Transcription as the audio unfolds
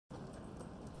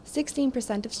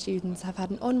16% of students have had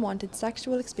an unwanted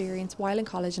sexual experience while in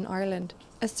college in Ireland.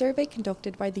 A survey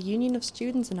conducted by the Union of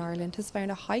Students in Ireland has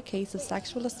found a high case of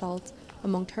sexual assault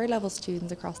among third-level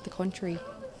students across the country.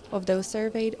 Of those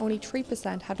surveyed, only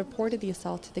 3% had reported the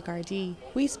assault to the Gardaí.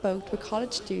 We spoke to a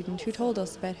college student who told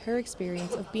us about her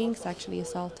experience of being sexually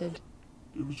assaulted.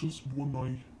 It was just one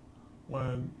night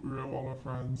when we were out with all our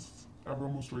friends,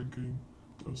 everyone was drinking,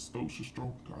 I was just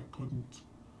drunk,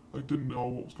 I didn't know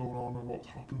what was going on or what was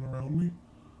happening around me.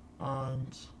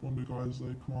 And one of the guys was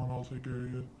like, "Come on, I'll take care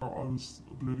of you." I was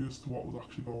oblivious to what was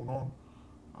actually going on.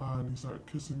 And he started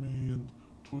kissing me and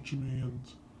touching me,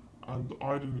 and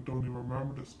I don't even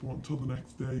remember this, but until the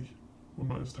next day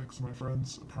when I was texting my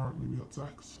friends, apparently we had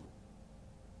sex.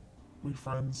 My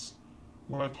friends,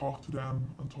 when I talked to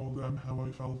them and told them how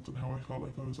I felt and how I felt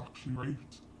like I was actually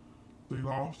raped, they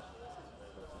laughed.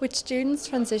 With students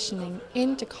transitioning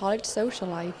into college social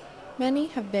life, many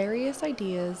have various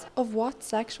ideas of what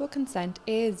sexual consent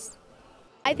is.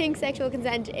 I think sexual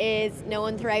consent is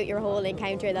knowing throughout your whole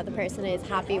encounter that the person is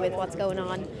happy with what's going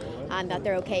on and that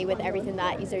they're okay with everything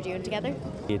that you're doing together.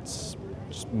 It's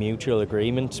just mutual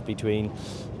agreement between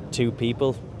two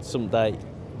people, something that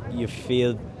you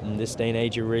feel in this day and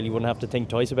age you really wouldn't have to think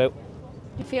twice about.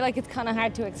 I feel like it's kind of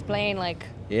hard to explain,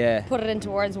 Yeah. put it into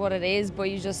words what it is, but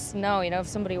you just know, if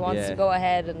somebody wants to go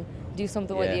ahead and do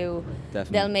something with you,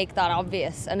 definitely. They'll make that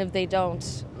obvious, and if they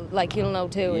don't, you'll know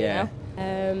too,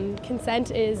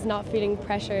 Consent is not feeling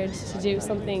pressured to do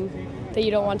something that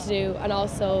you don't want to do, and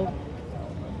also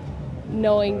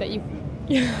knowing that you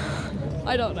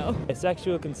I don't know.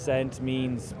 Sexual consent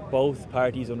means both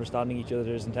parties understanding each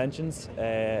other's intentions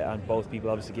and both people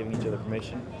obviously giving each other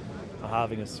permission and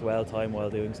having a swell time while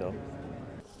doing so.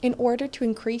 In order to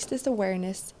increase this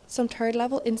awareness, some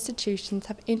third-level institutions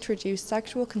have introduced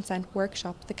sexual consent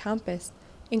workshops at the campus,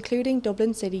 including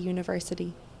Dublin City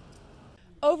University.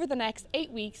 Over the next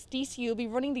 8 weeks, DCU will be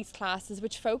running these classes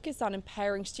which focus on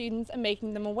empowering students and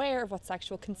making them aware of what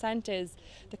sexual consent is.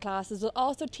 The classes will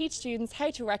also teach students how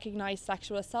to recognise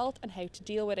sexual assault and how to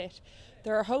deal with it.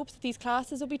 There are hopes that these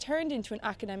classes will be turned into an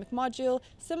academic module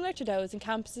similar to those in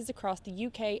campuses across the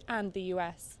UK and the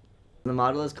US. The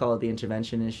model is called the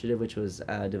Intervention Initiative, which was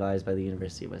devised by the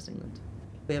University of West England.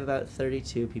 We have about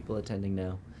 32 people attending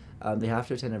now. They have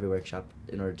to attend every workshop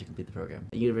in order to complete the program.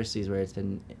 Universities where it's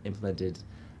been implemented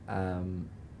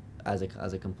as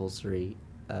a compulsory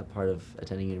part of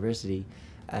attending university,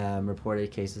 reported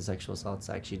cases of sexual assaults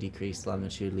actually decreased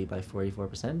longitudinally by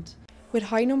 44%. With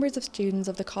high numbers of students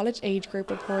of the college age group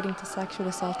reporting to sexual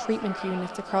assault treatment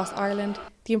units across Ireland,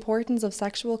 the importance of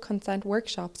sexual consent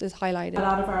workshops is highlighted. A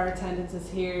lot of our attendance is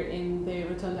here in the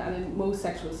Rotunda and in most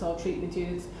sexual assault treatment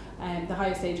units. The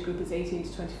highest age group is 18 to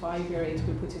 25-year age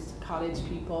group, which is college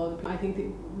people. I think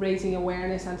that raising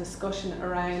awareness and discussion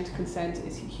around consent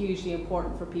is hugely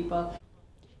important for people.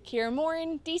 Ciara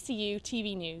Moran, DCU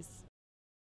TV News.